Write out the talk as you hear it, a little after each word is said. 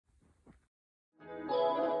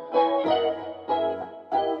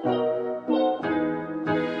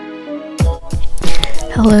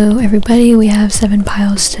Hello everybody, we have 7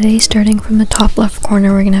 piles today. Starting from the top left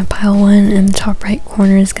corner, we're going to have pile 1, and the top right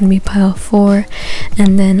corner is going to be pile 4,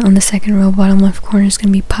 and then on the second row bottom left corner is going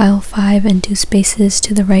to be pile 5, and 2 spaces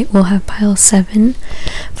to the right we'll have pile 7.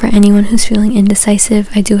 For anyone who's feeling indecisive,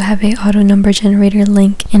 I do have a auto number generator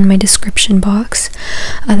link in my description box.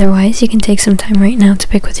 Otherwise, you can take some time right now to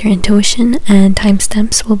pick with your intuition, and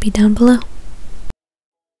timestamps will be down below.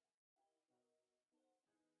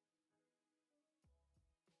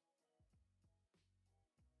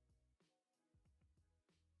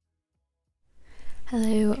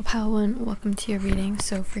 Hello, pile 1, welcome to your reading.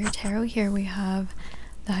 So for your tarot here we have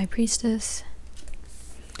the High Priestess,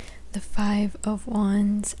 the 5 of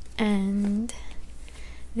Wands, and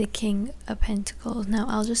the King of Pentacles. Now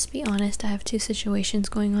I'll just be honest, I have 2 situations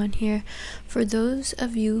going on here. For those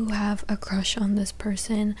of you who have a crush on this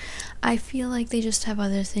person, I feel like they just have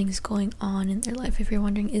other things going on in their life. If you're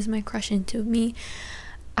wondering, is my crush into me?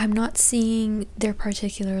 I'm not seeing they're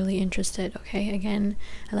particularly interested, okay? Again,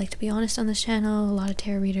 I like to be honest on this channel. A lot of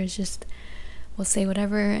tarot readers just will say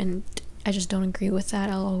whatever, and I just don't agree with that.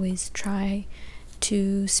 I'll always try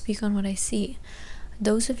to speak on what I see.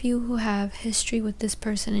 Those of you who have history with this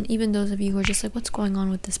person, and even those of you who are just like, what's going on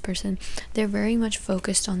with this person, they're very much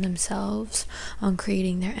focused on themselves, on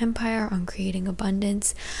creating their empire, on creating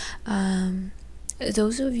abundance.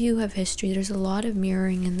 Those of you who have history, there's a lot of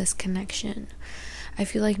mirroring in this connection. I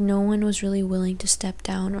feel like no one was really willing to step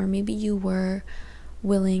down, or maybe you were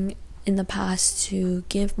willing in the past to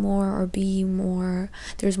give more or be more.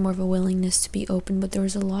 There's more of a willingness to be open, but there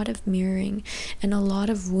was a lot of mirroring and a lot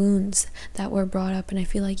of wounds that were brought up, and I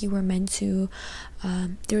feel like you were meant to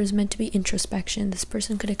there was meant to be introspection. This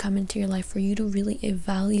person could have come into your life for you to really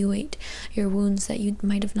evaluate your wounds that you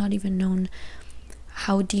might have not even known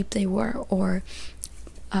how deep they were, or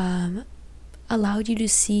allowed you to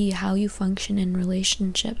see how you function in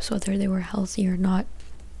relationships, whether they were healthy or not.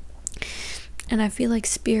 And I feel like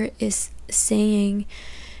Spirit is saying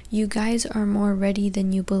you guys are more ready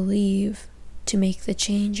than you believe to make the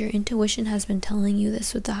change. Your intuition has been telling you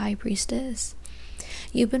this with the High Priestess.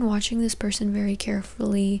 You've been watching this person very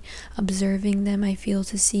carefully, observing them, I feel,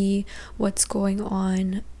 to see what's going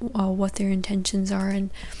on, what their intentions are,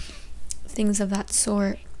 and things of that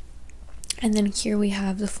sort. And then here we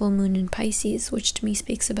have the full moon in Pisces, which to me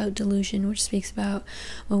speaks about delusion, which speaks about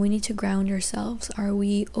when we need to ground ourselves. Are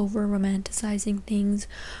we over romanticizing things?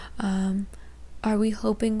 Are we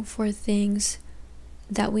hoping for things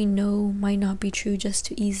that we know might not be true just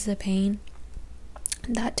to ease the pain?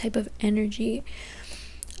 That type of energy.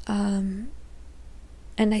 And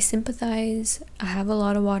I sympathize. I have a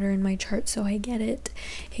lot of water in my chart, so I get it.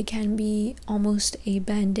 It can be almost a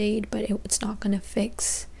band-aid, but it's not going to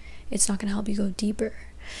fix. It's not going to help you go deeper.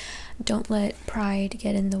 Don't let pride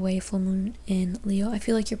get in the way, full moon in Leo. I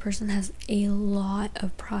feel like your person has a lot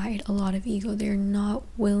of pride, a lot of ego. They're not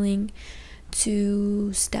willing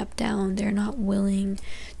to step down. They're not willing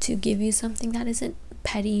to give you something that isn't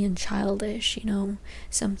petty and childish, you know,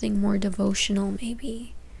 something more devotional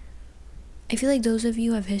maybe. I feel like those of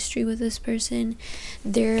you who have history with this person,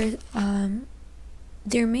 there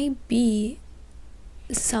may be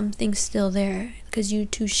something still there because you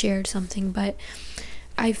two shared something, but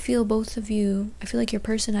I feel both of you, I feel like your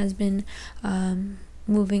person has been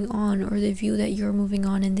moving on, or the view that you're moving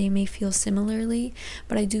on, and they may feel similarly,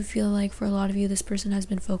 but I do feel like for a lot of you this person has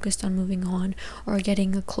been focused on moving on or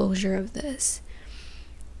getting a closure of this.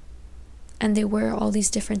 And they wear all these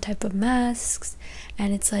different type of masks,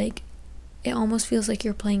 and it's like it almost feels like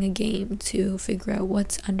you're playing a game to figure out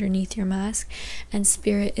what's underneath your mask. And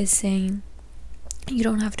Spirit is saying you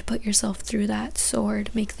don't have to put yourself through that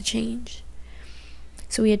sword. Make the change.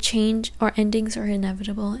 So we had change, or endings are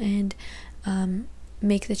inevitable, and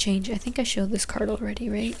make the change. I think I showed this card already,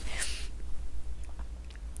 right?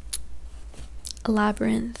 A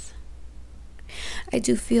labyrinth. I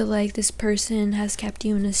do feel like this person has kept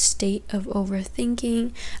you in a state of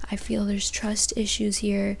overthinking. I feel there's trust issues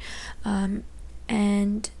here,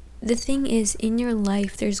 and the thing is, in your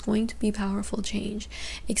life there's going to be powerful change.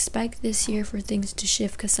 Expect this year for things to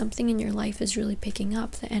shift, because something in your life is really picking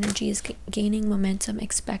up. The energy is gaining momentum.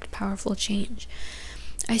 Expect powerful change.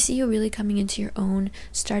 I see you really coming into your own,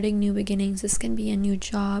 starting new beginnings. This can be a new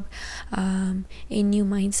job, a new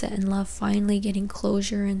mindset in love, finally getting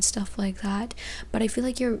closure and stuff like that. But I feel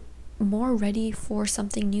like you're more ready for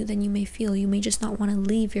something new than you may feel. You may just not want to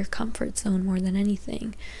leave your comfort zone more than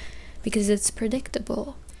anything, because it's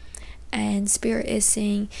predictable. And Spirit is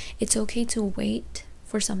saying it's okay to wait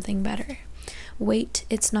for something better. Wait,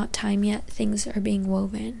 it's not time yet. Things are being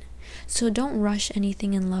woven. So don't rush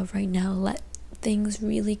anything in love right now. Let things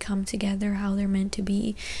really come together how they're meant to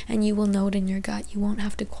be, and you will know it in your gut. You won't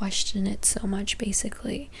have to question it so much,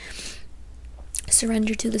 basically.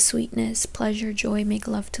 Surrender to the sweetness, pleasure, joy, make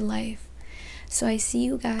love to life. So I see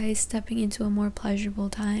you guys stepping into a more pleasurable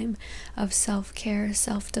time of self-care,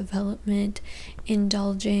 self-development,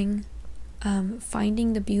 indulging,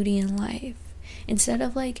 finding the beauty in life. Instead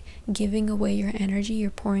of like giving away your energy, you're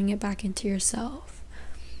pouring it back into yourself.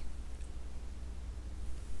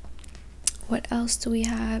 What else do we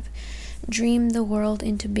have? Dream the world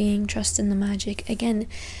into being, trust in the magic. Again,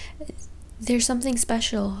 there's something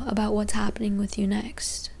special about what's happening with you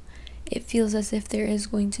next. It feels as if there is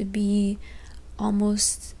going to be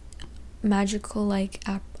almost magical like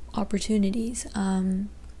opportunities.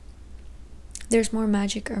 There's more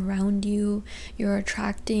magic around you. You're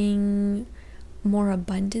attracting more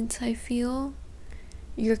abundance, I feel.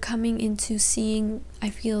 You're coming into seeing, I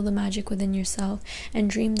feel, the magic within yourself. And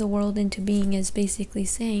dream the world into being is basically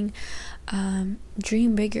saying,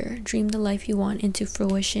 dream bigger, dream the life you want into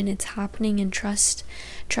fruition. It's happening, and trust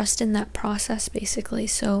in that process, basically.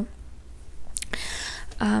 So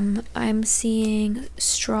I'm seeing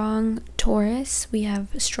strong Taurus, we have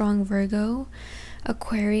strong Virgo,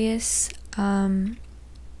 Aquarius,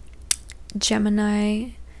 Gemini,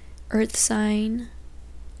 Earth sign,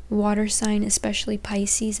 water sign, especially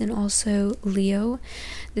Pisces, and also Leo.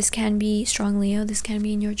 This can be strong Leo. This can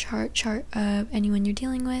be in your chart of anyone you're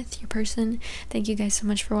dealing with, your person. Thank you guys so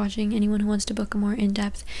much for watching. Anyone who wants to book a more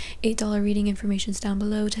in-depth $8 reading, information's down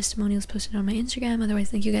below. Testimonials posted on my Instagram. Otherwise,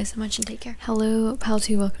 thank you guys so much and take care. Hello, Pal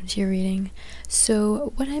 2, welcome to your reading.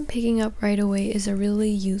 So what I'm picking up right away is a really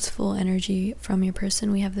youthful energy from your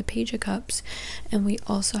person. We have the Page of Cups, and we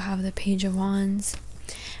also have the Page of Wands.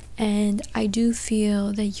 And I do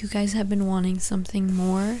feel that you guys have been wanting something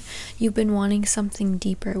more. You've been wanting something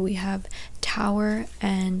deeper. We have Tower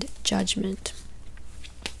and Judgment.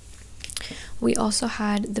 We also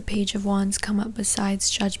had the Page of Wands come up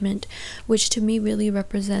besides Judgment, which to me really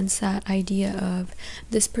represents that idea of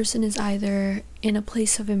this person is either in a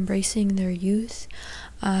place of embracing their youth,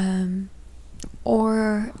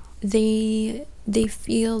 or they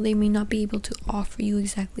feel they may not be able to offer you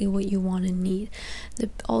exactly what you want and need.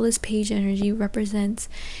 All this page energy represents,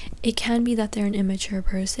 it can be that they're an immature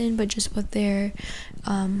person, but just what they're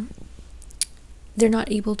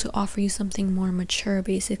not able to offer you something more mature,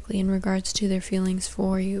 basically, in regards to their feelings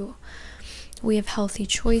for you. We have healthy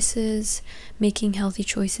choices, making healthy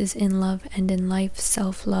choices in love and in life,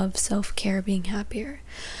 self-love, self-care, being happier.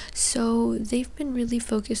 So they've been really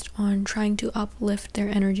focused on trying to uplift their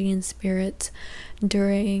energy and spirits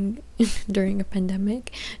during a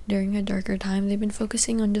pandemic, during a darker time. They've been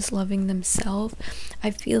focusing on just loving themselves.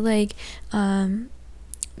 I feel like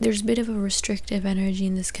there's a bit of a restrictive energy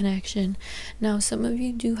in this connection. Now, some of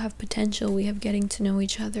you do have potential. We have getting to know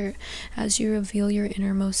each other. As you reveal your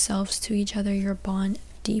innermost selves to each other, your bond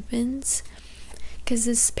deepens. Because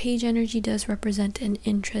this page energy does represent an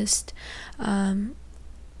interest. I'm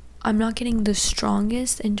not getting the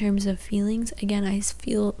strongest in terms of feelings. Again, I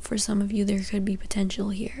feel for some of you there could be potential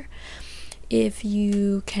here. If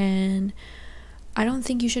you can, I don't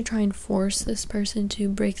think you should try and force this person to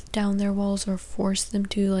break down their walls or force them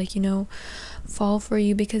to, like, you know, fall for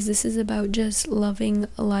you, because this is about just loving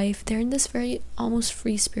life. They're in this very almost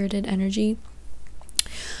free-spirited energy.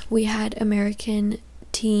 We had American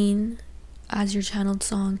Teen as your channeled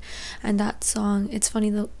song, and that song, it's funny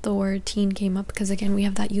that the word teen came up because, again, we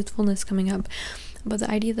have that youthfulness coming up, but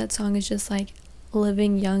the idea of that song is just like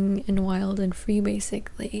living young and wild and free,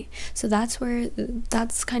 basically. So that's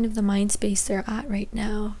kind of the mind space they're at right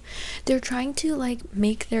now. They're trying to like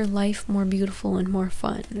make their life more beautiful and more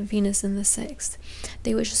fun. Venus in the 6th.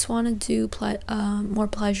 They would just want to do more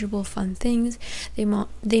pleasurable, fun things. They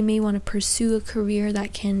may want to pursue a career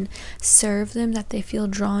that can serve them, that they feel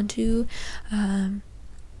drawn to.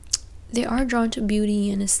 They are drawn to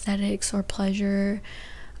beauty and aesthetics or pleasure,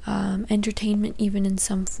 entertainment, even in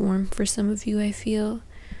some form. For some of you, I feel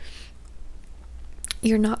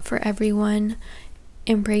you're not for everyone.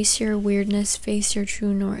 Embrace your weirdness, face your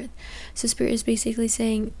true north. So Spirit is basically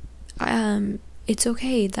saying it's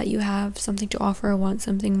okay that you have something to offer or want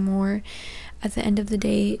something more. At the end of the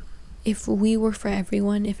day, if we were for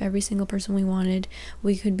everyone, if every single person we wanted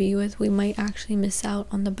we could be with, we might actually miss out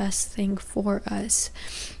on the best thing for us.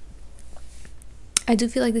 I do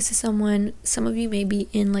feel like this is someone, some of you may be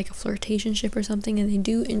in like a flirtationship or something, and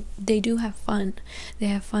they do have fun. They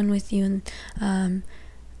have fun with you, and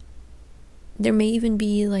there may even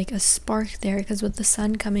be like a spark there, because with the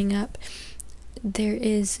sun coming up, there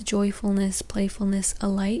is joyfulness, playfulness, a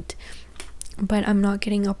light. but I'm not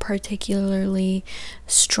getting a particularly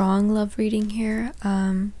strong love reading here.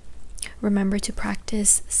 Remember to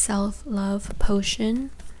practice self-love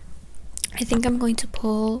potion. I think I'm going to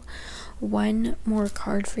pull one more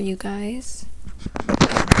card for you guys.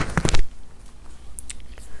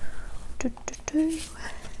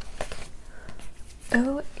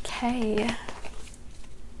 Okay.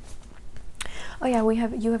 Oh yeah,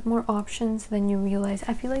 you have more options than you realize.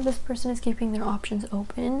 I feel like this person is keeping their options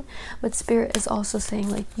open, but Spirit is also saying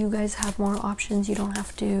like you guys have more options. You don't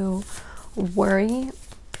have to worry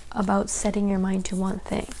about setting your mind to one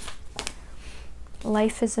thing.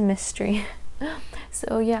 Life is a mystery.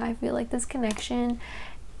 So yeah, I feel like this connection,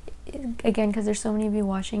 again, because there's so many of you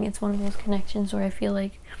watching, it's one of those connections where I feel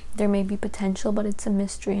like there may be potential, but it's a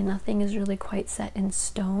mystery and nothing is really quite set in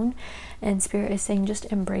stone. And Spirit is saying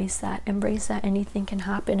just embrace that anything can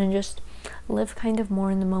happen, and just live kind of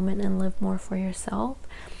more in the moment and live more for yourself.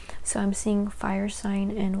 So I'm seeing fire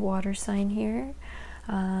sign and water sign here.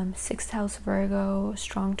 6th house Virgo,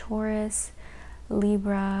 strong Taurus,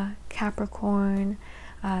 Libra, Capricorn,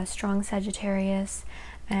 strong Sagittarius,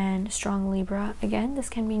 and strong Libra. Again, this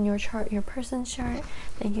can be in your chart, your person's chart.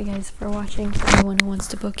 Thank you guys for watching. For anyone who wants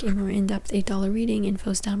to book a more in-depth $8 reading,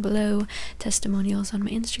 info's down below, testimonials on my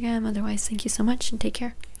Instagram. Otherwise, thank you so much and take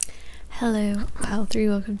care. Hello, pile 3,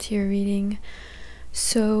 welcome to your reading.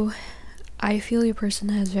 So I feel your person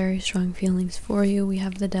has very strong feelings for you. We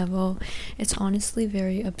have the Devil. It's honestly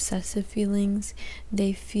very obsessive feelings.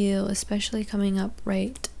 They feel, especially coming up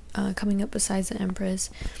besides the Empress,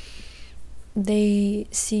 they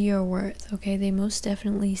see your worth. Okay, they most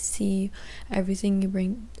definitely see everything you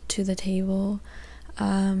bring to the table.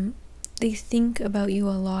 They think about you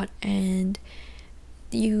a lot, and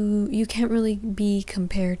you can't really be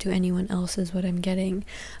compared to anyone else is what I'm getting.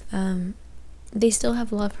 They still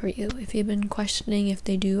have love for you. If you've been questioning if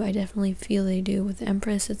they do, I definitely feel they do. With the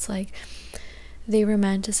Empress, it's like they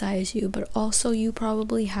romanticize you, but also you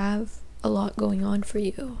probably have a lot going on for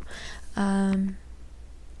you.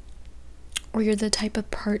 Or you're the type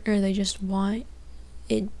of partner they just want.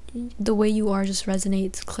 The way you are just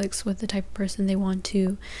resonates, clicks with the type of person they want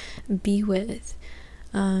to be with.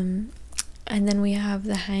 And then we have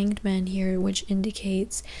the Hanged Man here, which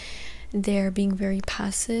indicates they're being very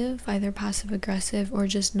passive, either passive aggressive or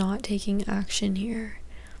just not taking action here.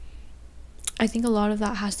 I think a lot of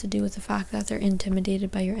that has to do with the fact that they're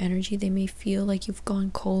intimidated by your energy. They may feel like you've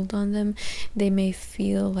gone cold on them. They may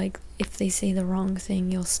feel like if they say the wrong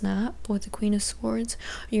thing, you'll snap. With the Queen of Swords,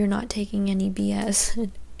 you're not taking any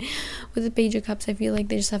BS. With the Page of Cups, I feel like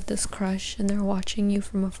they just have this crush and they're watching you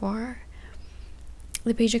from afar.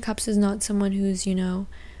 The Page of Cups is not someone who's, you know,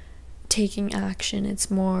 taking action.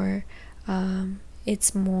 It's more an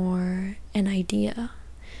idea.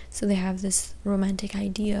 So they have this romantic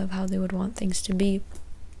idea of how they would want things to be,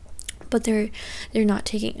 but they're not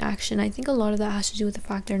taking action. I think a lot of that has to do with the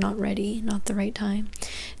fact they're not ready, not the right time.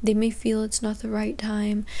 They may feel it's not the right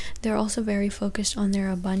time. They're also very focused on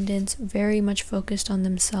their abundance, very much focused on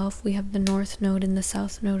themselves. We have the North Node and the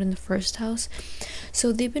South Node in the 1st house.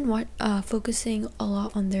 So they've been focusing a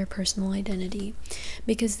lot on their personal identity,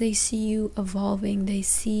 because they see you evolving. They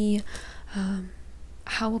see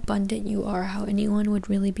how abundant you are, how anyone would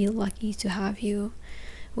really be lucky to have you.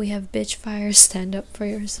 We have Bitch Fire, stand up for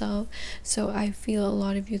yourself. So I feel a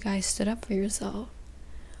lot of you guys stood up for yourself,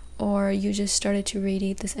 or you just started to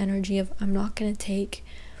radiate this energy of, I'm not going to take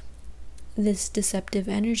this deceptive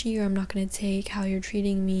energy, or I'm not going to take how you're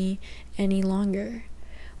treating me any longer.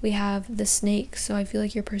 We have the Snake, so I feel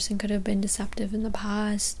like your person could have been deceptive in the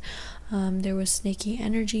past. There was snaky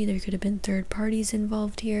energy. There could have been third parties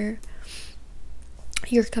involved here.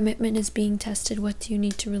 Your commitment is being tested. What do you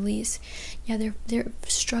need to release? Yeah, they're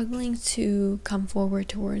struggling to come forward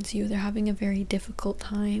towards you. They're having a very difficult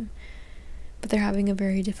time, but they're having a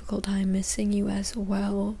very difficult time missing you as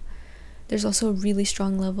well. There's also a really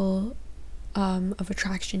strong level of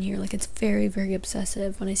attraction here. Like, it's very, very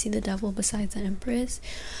obsessive. When I see the Devil besides the Empress,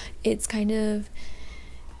 it's kind of,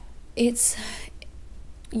 it's,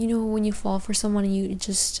 you know, when you fall for someone and you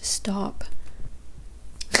just stop.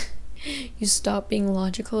 You stop being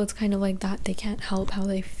logical. It's kind of like that. They can't help how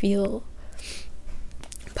they feel.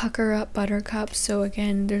 Pucker up, Buttercup. So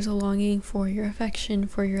again, there's a longing for your affection,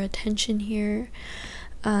 for your attention here.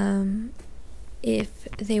 If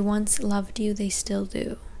they once loved you, they still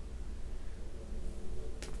do.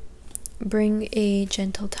 Bring a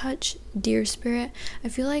gentle touch, dear Spirit. I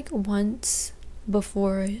feel like once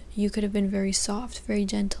before you could have been very soft, very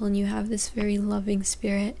gentle, and you have this very loving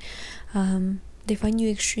spirit. They find you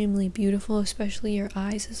extremely beautiful, especially your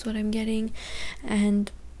eyes is what I'm getting. And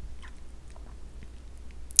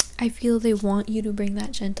I feel they want you to bring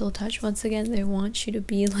that gentle touch. Once again, they want you to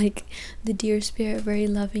be like the deer spirit, very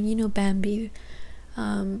loving, you know, Bambi,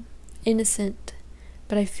 innocent.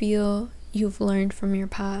 But I feel you've learned from your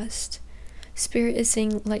past. Spirit is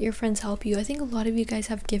saying, let your friends help you. I think a lot of you guys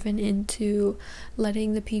have given into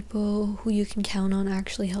letting the people who you can count on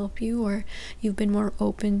actually help you, or you've been more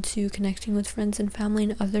open to connecting with friends and family,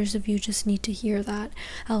 and others of you just need to hear that.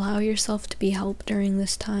 Allow yourself to be helped during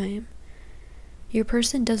this time. Your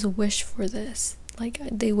person does wish for this. Like,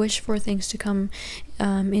 they wish for things to come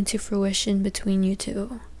into fruition between you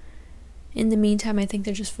two. In the meantime, I think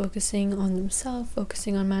they're just focusing on themselves,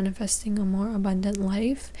 focusing on manifesting a more abundant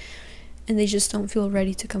life, and they just don't feel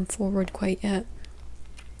ready to come forward quite yet.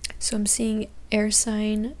 So I'm seeing air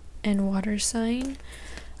sign and water sign.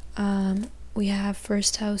 We have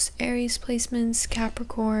first house Aries placements,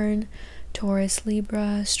 Capricorn, Taurus,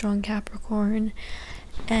 Libra, strong Capricorn.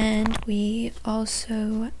 And we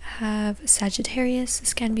also have Sagittarius.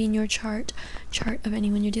 This can be in your chart of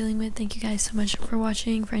anyone you're dealing with. Thank you guys so much for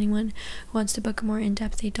watching. For anyone who wants to book a more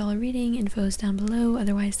in-depth $8 reading, info is down below.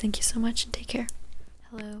 Otherwise, thank you so much and take care.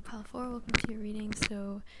 Hello, pile 4, welcome to your reading.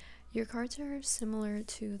 So your cards are similar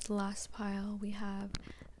to the last pile. We have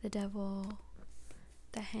the Devil,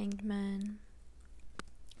 the Hanged Man,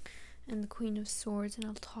 and the Queen of Swords, and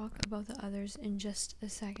I'll talk about the others in just a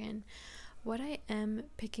second. What I am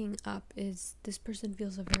picking up is this person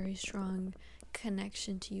feels a very strong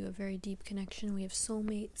connection to you, a very deep connection. We have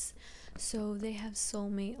soulmates, so they have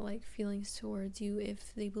soulmate like feelings towards you.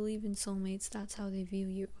 If they believe in soulmates, that's how they view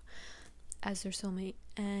you, as their soulmate.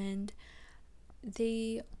 And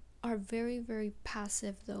they are very, very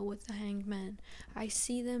passive though with the Hanged Man. I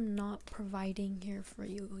see them not providing here for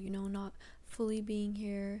you, you know, not fully being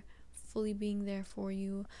here, fully being there for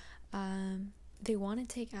you. They want to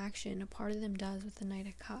take action. A part of them does with the Knight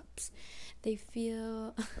of Cups. They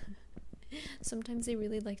feel sometimes they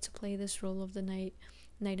really like to play this role of the knight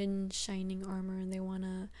in shining armor, and they want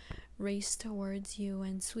to race towards you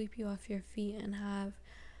and sweep you off your feet and have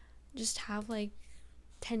like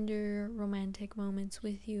tender romantic moments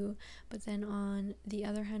with you. But then on the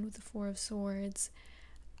other hand, with the Four of Swords,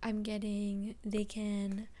 I'm getting they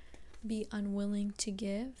can be unwilling to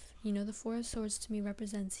give. You know, the Four of Swords to me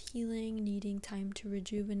represents healing, needing time to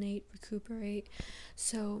rejuvenate, recuperate.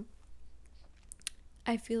 So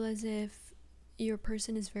I feel as if your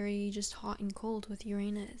person is very just hot and cold with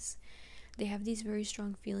Uranus. They have these very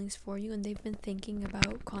strong feelings for you, and they've been thinking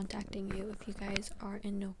about contacting you if you guys are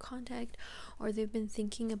in no contact, or they've been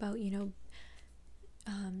thinking about, you know,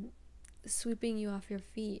 sweeping you off your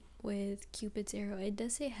feet with Cupid's arrow. It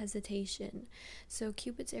does say hesitation. So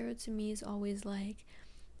Cupid's arrow to me is always like,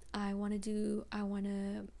 I want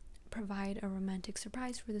to provide a romantic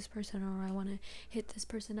surprise for this person, or I want to hit this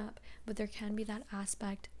person up. But there can be that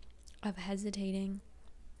aspect of hesitating.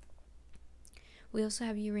 We also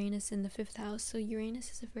have Uranus in the 5th house. So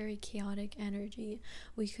Uranus is a very chaotic energy.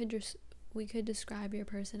 We could describe your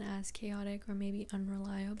person as chaotic or maybe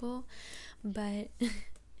unreliable, but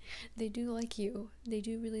they do like you. They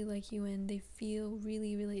do really like you, and they feel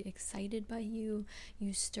really, really excited by you.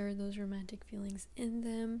 You stir those romantic feelings in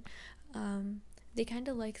them. They kind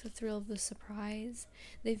of like the thrill of the surprise.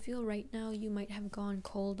 They feel right now you might have gone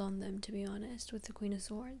cold on them, to be honest, with the Queen of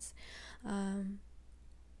Swords.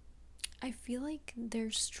 I feel like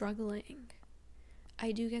they're struggling.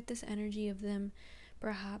 I do get this energy of them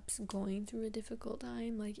perhaps going through a difficult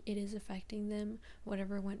time, like it is affecting them,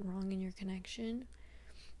 whatever went wrong in your connection.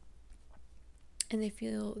 And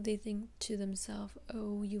they think to themselves,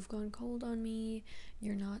 oh, you've gone cold on me,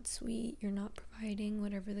 you're not sweet, you're not providing,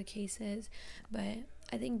 whatever the case is. But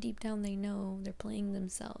I think deep down they know they're playing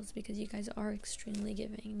themselves, because you guys are extremely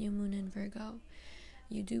giving, new moon in Virgo.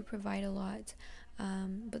 You do provide a lot,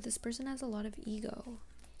 but this person has a lot of ego.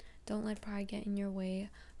 Don't let pride get in your way.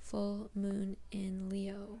 Full moon in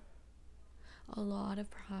Leo. A lot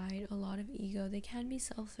of pride, a lot of ego. They can be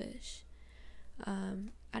selfish.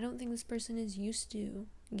 I don't think this person is used to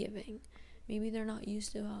giving. Maybe they're not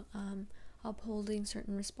used to upholding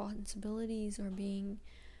certain responsibilities, or being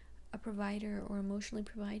a provider, or emotionally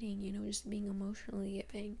providing, you know, just being emotionally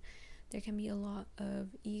giving. There can be a lot of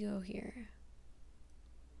ego here.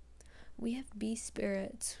 We have Bee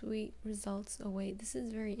Spirit, sweet results await. This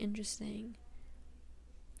is very interesting.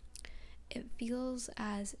 It feels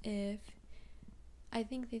as if, I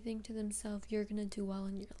think they think to themselves, you're gonna do well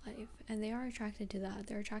in your life, and they are attracted to that.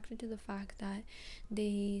 They're attracted to the fact that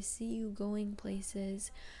they see you going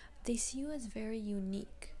places. They see you as very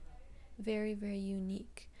unique, very, very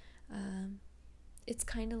unique. It's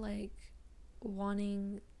kind of like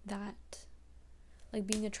wanting that like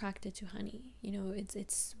being attracted to honey. You know,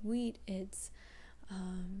 it's sweet, it's I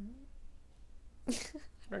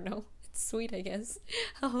don't know, it's sweet, I guess.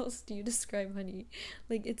 How else do you describe honey?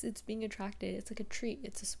 Like it's being attracted, it's like a treat,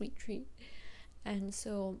 it's a sweet treat. And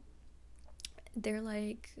so they're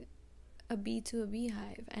like a bee to a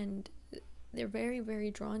beehive, and they're very, very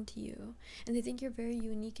drawn to you, and they think you're very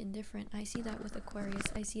unique and different. I see that with Aquarius.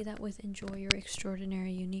 I see that with enjoy your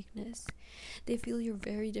extraordinary uniqueness. They feel you're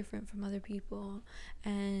very different from other people,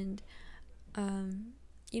 and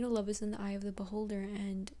you know, love is in the eye of the beholder,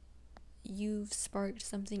 and you've sparked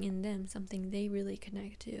something in them, something they really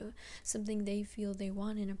connect to, something they feel they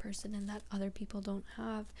want in a person and that other people don't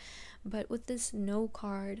have. But with this no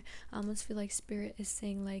card, I almost feel like spirit is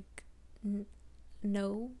saying like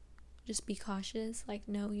no, just be cautious. Like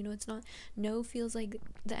no, you know, it's not, no feels like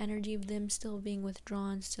the energy of them still being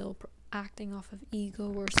withdrawn, still acting off of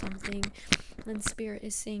ego or something. And spirit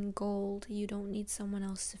is saying gold, you don't need someone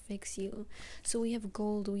else to fix you. So we have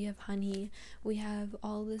gold, we have honey, we have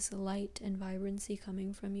all this light and vibrancy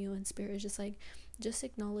coming from you, and spirit is just like, just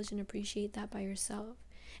acknowledge and appreciate that by yourself.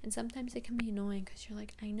 And sometimes it can be annoying because you're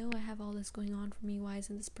like, I know I have all this going on for me, why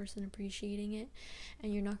isn't this person appreciating it?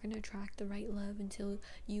 And you're not going to attract the right love until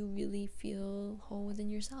you really feel whole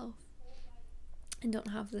within yourself and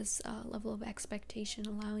don't have this level of expectation,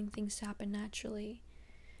 allowing things to happen naturally.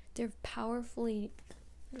 They're powerfully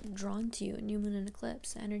drawn to you. New moon and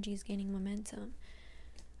eclipse, energy is gaining momentum.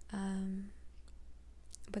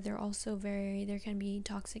 But they're also there can be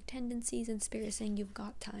toxic tendencies, and spirit saying you've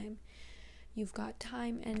got time. You've got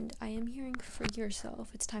time, and I am hearing for yourself.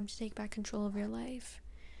 It's time to take back control of your life.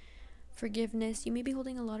 Forgiveness. You may be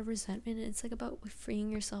holding a lot of resentment, and it's like about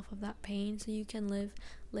freeing yourself of that pain so you can live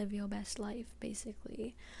your best life,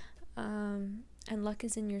 basically. And luck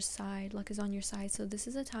is in your side. Luck is on your side. So this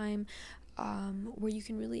is a time where you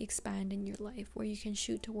can really expand in your life, where you can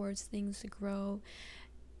shoot towards things to grow,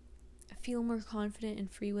 feel more confident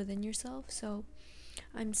and free within yourself. So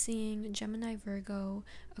I'm seeing Gemini, Virgo,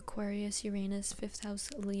 Aquarius, Uranus, 5th house,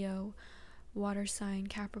 Leo, water sign,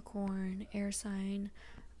 Capricorn, air sign,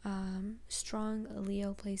 strong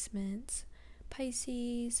Leo placements,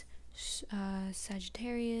 Pisces,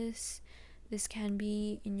 Sagittarius. This can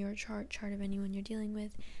be in your chart of anyone you're dealing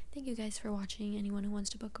with. Thank you guys for watching. Anyone who wants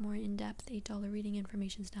to book a more in-depth $8 reading,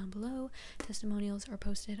 information is down below. Testimonials are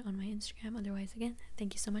posted on my Instagram. Otherwise, again,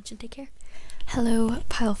 thank you so much and take care. Hello,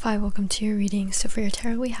 pile 5. Welcome to your reading. So for your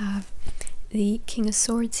tarot, we have the King of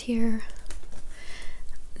Swords here,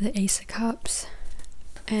 the Ace of Cups,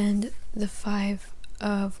 and the 5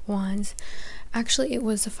 of Wands. Actually, it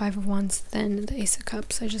was the 5 of Wands, then the Ace of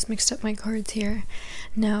Cups. I just mixed up my cards here.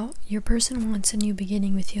 Now, your person wants a new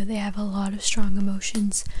beginning with you. They have a lot of strong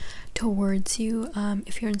emotions towards you.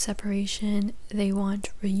 If you're in separation, they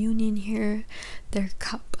want reunion here. Their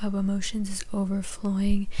cup of emotions is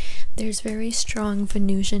overflowing. There's very strong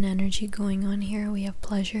Venusian energy going on here. We have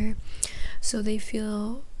pleasure. So they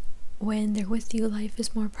feel when they're with you, life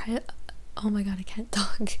is more oh my god, I can't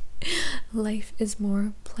talk. Life is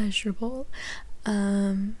more pleasurable.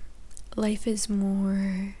 Life is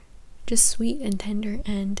more just sweet and tender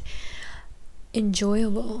and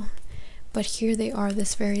enjoyable. But here they are,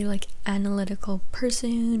 this very like analytical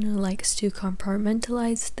person who likes to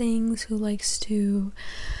compartmentalize things, who likes to,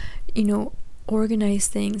 you know, organize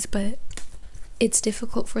things, but it's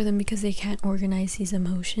difficult for them because they can't organize these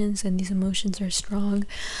emotions, and these emotions are strong.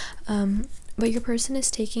 But your person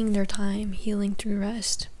is taking their time healing through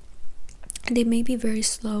rest. They may be very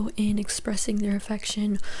slow in expressing their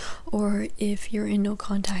affection, or if you're in no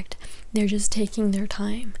contact, they're just taking their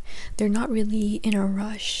time. They're not really in a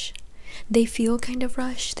rush. They feel kind of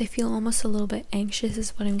rushed. They feel almost a little bit anxious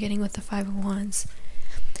is what I'm getting with the 5 of Wands.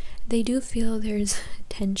 They do feel there's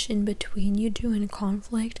tension between you two and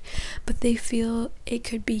conflict, but they feel it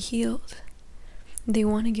could be healed. They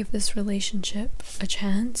want to give this relationship a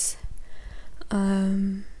chance.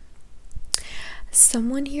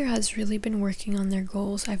 Someone here has really been working on their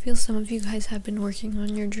goals. I feel some of you guys have been working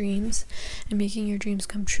on your dreams and making your dreams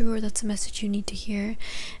come true, or that's a message you need to hear.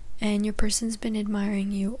 And your person's been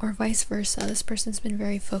admiring you, or vice versa. This person's been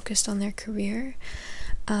very focused on their career.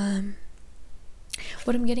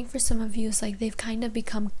 What I'm getting for some of you is like they've kind of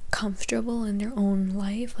become comfortable in their own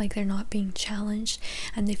life, like they're not being challenged,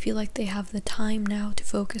 and they feel like they have the time now to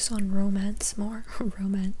focus on romance more.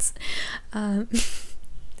 Romance.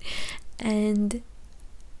 And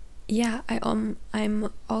yeah,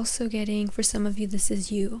 I'm also getting for some of you, this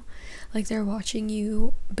is you. Like they're watching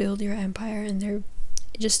you build your empire and they're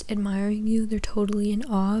just admiring you. They're totally in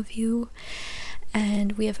awe of you.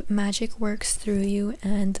 And we have magic works through you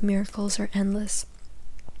and the miracles are endless.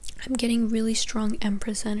 I'm getting really strong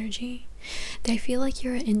Empress energy. I feel like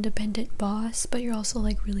you're an independent boss, but you're also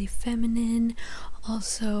like really feminine.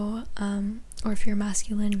 Also, or if you're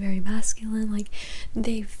masculine, very masculine. Like,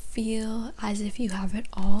 they feel as if you have it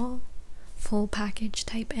all, full package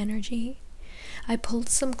type energy. I pulled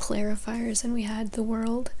some clarifiers and we had the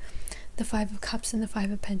World, the Five of Cups, and the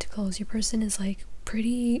Five of Pentacles. Your person is like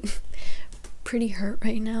pretty hurt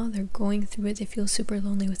right now. They're going through it. They feel super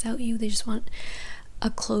lonely without you. They just want a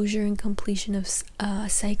closure and completion of a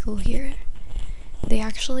cycle here. They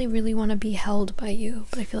actually really want to be held by you,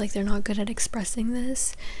 but I feel like they're not good at expressing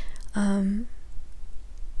this. I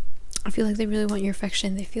feel like they really want your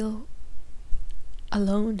affection. They feel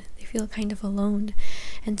alone. They feel kind of alone.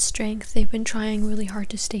 And strength, they've been trying really hard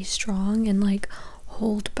to stay strong and like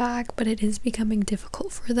hold back, but it is becoming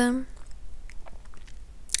difficult for them.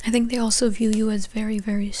 I think they also view you as very,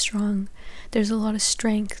 very strong. There's a lot of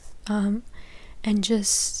strength, and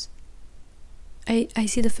just I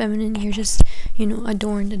see the feminine here, just, you know,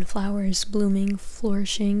 adorned in flowers, blooming,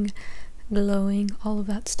 flourishing, glowing, all of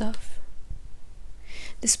that stuff.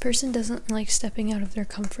 This person doesn't like stepping out of their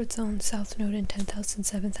comfort zone. South Node in 10th house and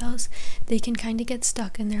 7th house. They can kind of get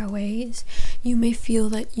stuck in their ways. You may feel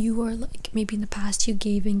that you are like, maybe in the past you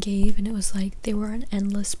gave and gave, and it was like they were an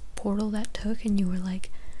endless portal that took, and you were like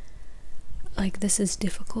this is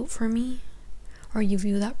difficult for me, or you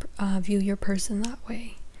view that view your person that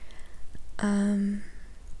way.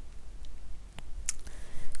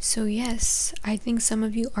 So yes, I think some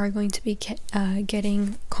of you are going to be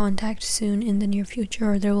getting contact soon in the near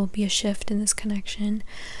future, or there will be a shift in this connection.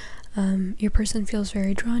 Your person feels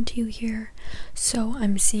very drawn to you here. So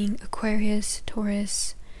I'm seeing Aquarius,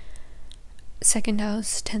 Taurus, 2nd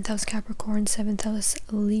house, 10th house Capricorn, 7th house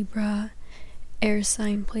Libra, air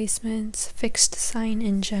sign placements, fixed sign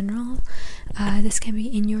in general. This can be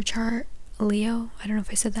in your chart, Leo, I don't know if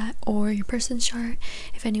I said that, or your person's chart.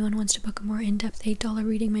 If anyone wants to book a more in-depth $8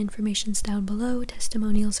 reading, my information's down below.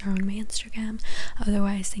 Testimonials are on my Instagram.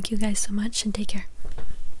 Otherwise, thank you guys so much and take care.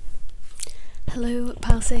 Hello,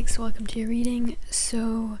 Pile 6, welcome to your reading.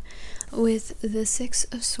 So with the 6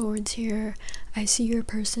 of Swords here, I see your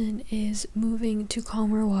person is moving to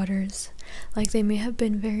calmer waters. Like, they may have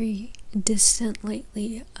been very distant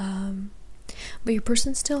lately, but your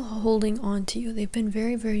person's still holding on to you. They've been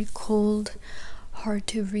very, very cold, hard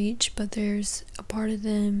to reach, but there's a part of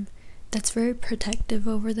them that's very protective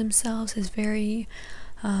over themselves, is very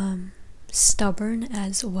stubborn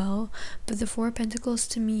as well. But the 4 of Pentacles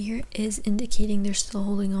to me here is indicating they're still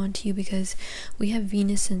holding on to you, because we have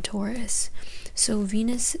Venus and Taurus. So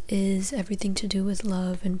Venus is everything to do with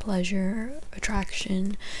love and pleasure,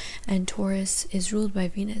 attraction, and Taurus is ruled by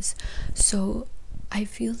Venus. So I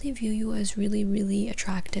feel they view you as really, really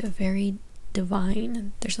attractive, very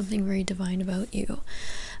divine. There's something very divine about you.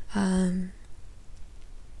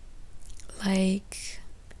 Like,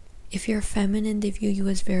 if you're feminine, they view you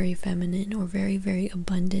as very feminine or very, very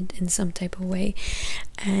abundant in some type of way.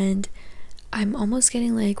 And I'm almost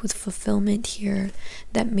getting like with fulfillment here,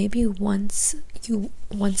 that maybe once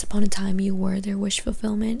upon a time you were their wish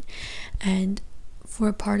fulfillment, and for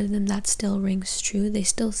a part of them that still rings true. They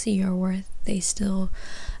still see your worth, they still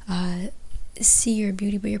see your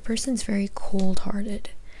beauty, but your person's very cold-hearted.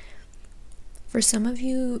 For some of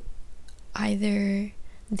you, either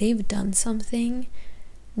they've done something.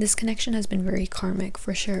 This connection has been very karmic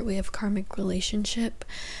for sure. We have karmic relationship.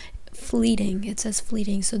 Fleeting, it says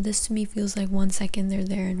fleeting, so this to me feels like 1 second they're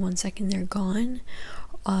there and 1 second they're gone.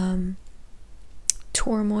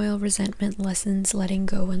 Turmoil, resentment, lessons, letting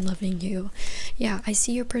go, and loving you. Yeah, I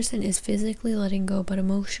see your person is physically letting go, but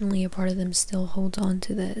emotionally a part of them still holds on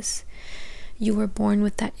to this. You were born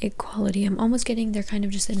with that equality. I'm almost getting they're kind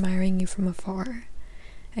of just admiring you from afar.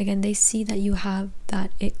 Again, they see that you have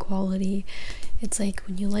that equality. It's like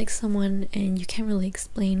when you like someone and you can't really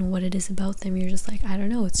explain what it is about them, you're just like, I don't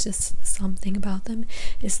know, it's just something about them.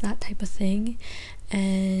 It's that type of thing.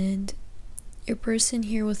 And your person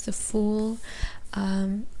here with the Fool,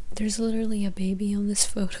 there's literally a baby on this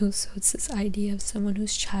photo, so it's this idea of someone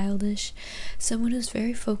who's childish, someone who's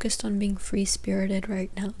very focused on being free-spirited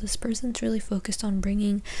right now. This person's really focused on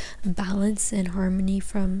bringing balance and harmony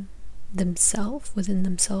from themselves, within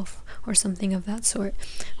themselves, or something of that sort.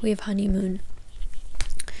 We have honeymoon.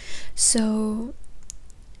 So,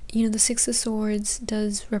 you know, the 6 of Swords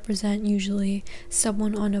does represent usually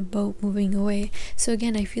someone on a boat moving away. So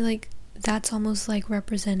again, I feel like that's almost like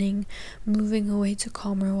representing moving away to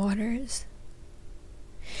calmer waters.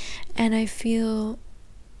 And I feel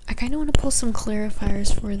I kind of want to pull some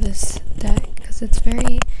clarifiers for this deck, because it's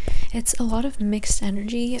It's a lot of mixed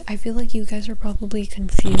energy. I feel like you guys are probably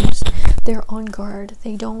confused. They're on guard.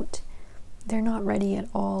 They're not ready at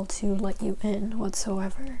all to let you in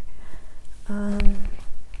whatsoever.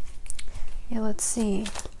 Yeah, let's see.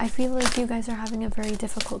 I feel like you guys are having a very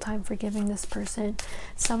difficult time forgiving this person.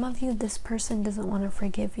 Some of you, this person doesn't want to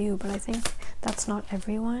forgive you, but I think that's not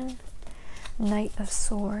everyone. Knight of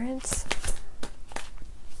Swords.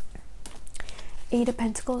 Eight of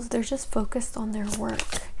Pentacles. They're just focused on their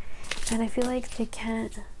work. And I feel like they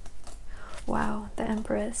can't... Wow, the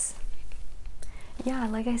Empress. Yeah,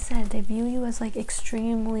 like I said, they view you as like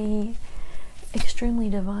extremely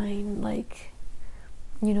divine. Like,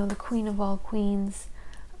 you know, the queen of all queens.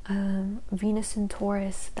 Venus in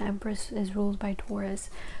Taurus. The Empress is ruled by Taurus.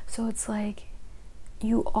 So it's like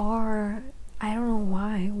you are... I don't know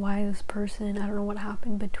why this person, I don't know what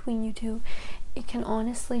happened between you two. It can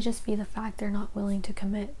honestly just be the fact they're not willing to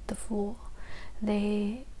commit. The Fool.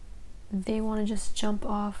 They want to just jump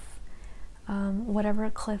off whatever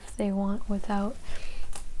cliff they want without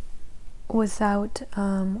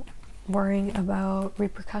worrying about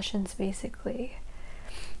repercussions, basically.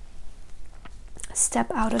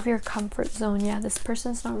 Step out of your comfort zone. Yeah, this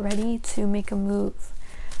person's not ready to make a move.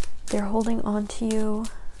 They're holding on to you.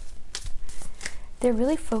 They're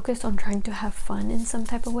really focused on trying to have fun in some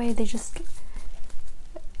type of way.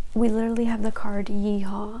 We literally have the card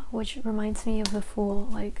Yeehaw, which reminds me of the Fool.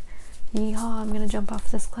 Like, yeehaw, I'm gonna jump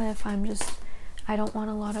off this cliff. I don't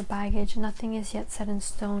want a lot of baggage. Nothing is yet set in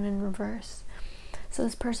stone in reverse. So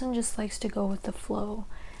this person just likes to go with the flow.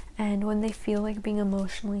 And when they feel like being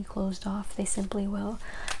emotionally closed off, they simply will.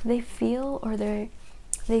 They feel, or they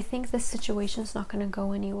think this situation's not gonna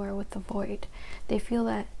go anywhere with the Void. They feel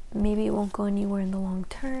that maybe it won't go anywhere in the long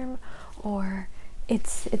term, or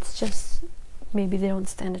it's just maybe they don't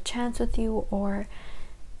stand a chance with you, or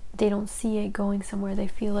they don't see it going somewhere. They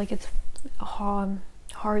feel like it's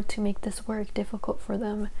hard to make this work, difficult for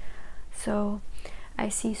them. So I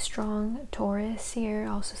see strong Taurus here.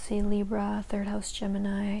 I also see Libra, third house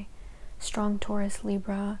Gemini, strong Taurus,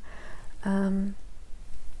 Libra.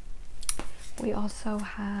 We also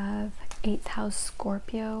have 8th house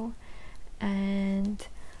Scorpio and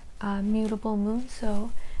mutable moon,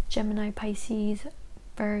 so Gemini, Pisces,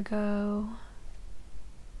 Virgo.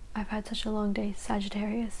 I've had such a long day.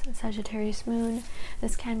 Sagittarius moon.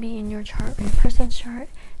 This can be in your chart or your person's chart.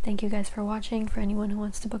 Thank you guys for watching. For anyone who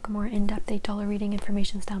wants to book a more in-depth $8 reading,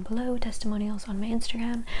 information's down below. Testimonials on my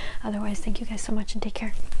Instagram. Otherwise, thank you guys so much and take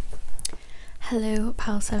care. Hello,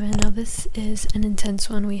 Pile 7. Now this is an intense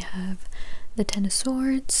one. We have the 10 of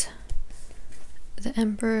Swords, the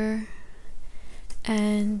Emperor,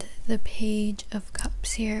 and the Page of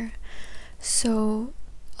Cups here. So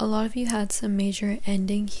a lot of you had some major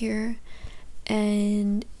ending here,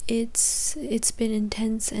 and it's been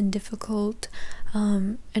intense and difficult,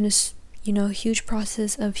 and it's, you know, a huge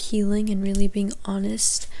process of healing and really being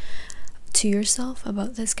honest to yourself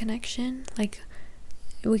about this connection. Like,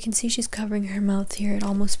 we can see she's covering her mouth here. It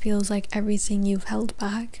almost feels like everything you've held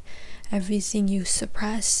back, everything you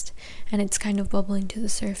suppressed, and it's kind of bubbling to the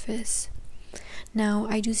surface. Now,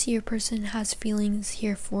 I do see your person has feelings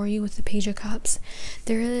here for you with the Page of Cups.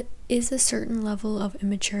 There is a certain level of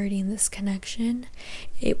immaturity in this connection.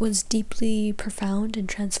 It was deeply profound and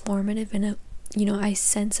transformative, and I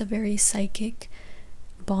sense a very psychic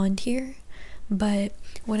bond here. But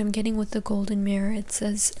what I'm getting with the Golden Mirror, it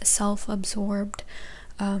says self-absorbed,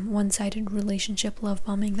 one-sided relationship, love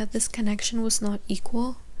bombing, that this connection was not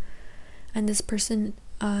equal, and this person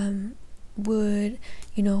would,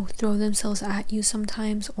 throw themselves at you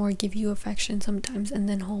sometimes, or give you affection sometimes and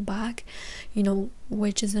then hold back,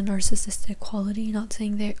 which is a narcissistic quality. Not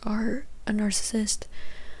saying they are a narcissist,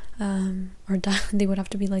 or they would have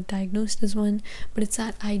to be like diagnosed as one, but it's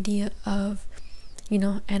that idea of,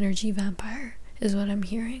 energy vampire is what I'm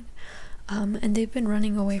hearing. And they've been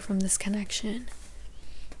running away from this connection.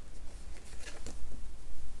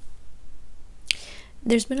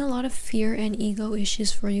 There's been a lot of fear and ego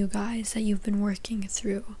issues for you guys that you've been working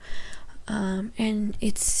through. And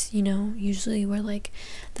it's, usually where like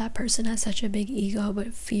that person has such a big ego,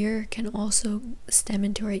 but fear can also stem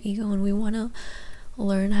into our ego, and we want to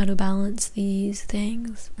learn how to balance these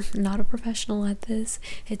things. I'm not a professional at this.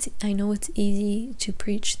 I know it's easy to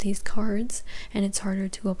preach these cards and it's harder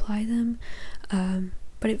to apply them,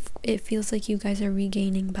 but it feels like you guys are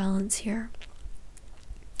regaining balance here.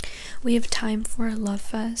 We have time for a love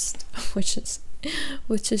fest, which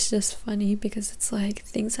is just funny because it's like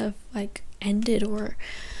things have like ended or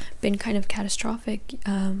been kind of catastrophic,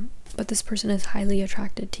 but this person is highly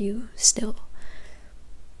attracted to you still.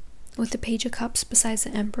 with the Page of Cups besides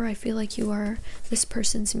the Emperor, I feel like you are this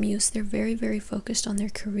person's muse. They're very, very focused on their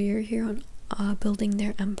career here, on building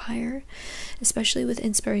their empire, especially with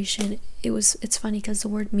inspiration. It's funny because the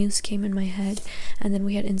word muse came in my head, and then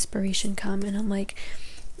we had inspiration come, and I'm like,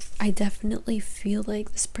 I definitely feel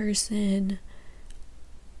like this person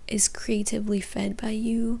is creatively fed by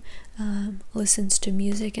you, listens to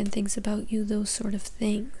music and thinks about you, those sort of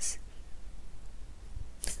things.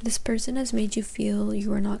 This person has made you feel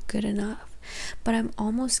you are not good enough, but I'm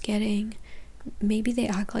almost getting, maybe they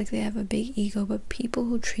act like they have a big ego, but people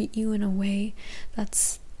who treat you in a way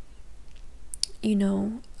that's, you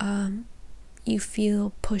know, you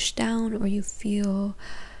feel pushed down, or you feel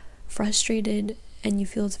frustrated and you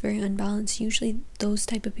feel it's very unbalanced. Usually those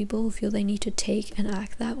type of people who feel they need to take and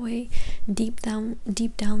act that way, deep down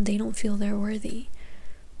they don't feel they're worthy.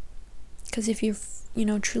 Because if you're, you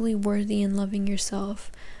know, truly worthy and loving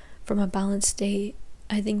yourself from a balanced state,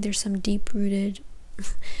 I think there's some deep-rooted,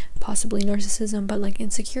 possibly narcissism, but like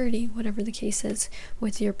insecurity, whatever the case is,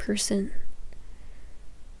 with your person.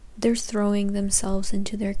 They're throwing themselves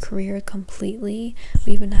into their career completely.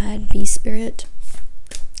 We even had Bee Spirit,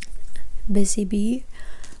 Busy Bee.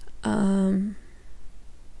 I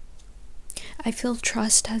feel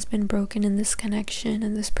trust has been broken in this connection,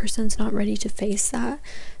 and this person's not ready to face that.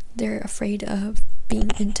 They're afraid of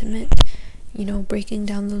being intimate, you know, breaking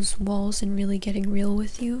down those walls and really getting real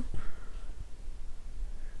with you.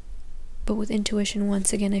 But with intuition,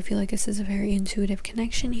 once again, I feel like this is a very intuitive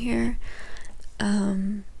connection here.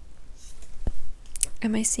 Am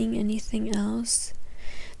I seeing anything else?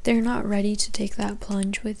 They're not ready to take that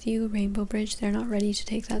plunge with you, Rainbow Bridge. They're not ready to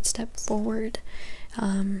take that step forward.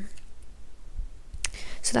 So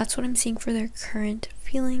that's what I'm seeing for their current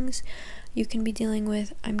feelings. You can be dealing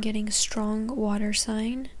with, I'm getting strong water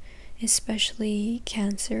sign, especially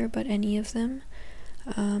Cancer, but any of them.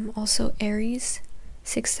 Also Aries,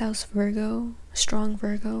 6th house Virgo, strong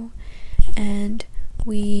Virgo. And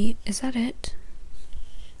is that it?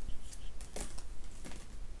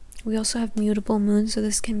 We also have mutable moon, so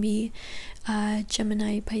this can be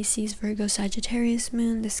Gemini, Pisces, Virgo, Sagittarius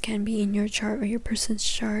moon. This can be in your chart or your person's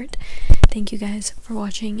chart. Thank you guys for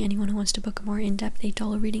watching. Anyone who wants to book a more in-depth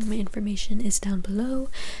 $8 reading, my information is down below.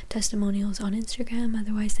 Testimonials on Instagram.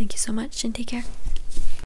 Otherwise, thank you so much and take care.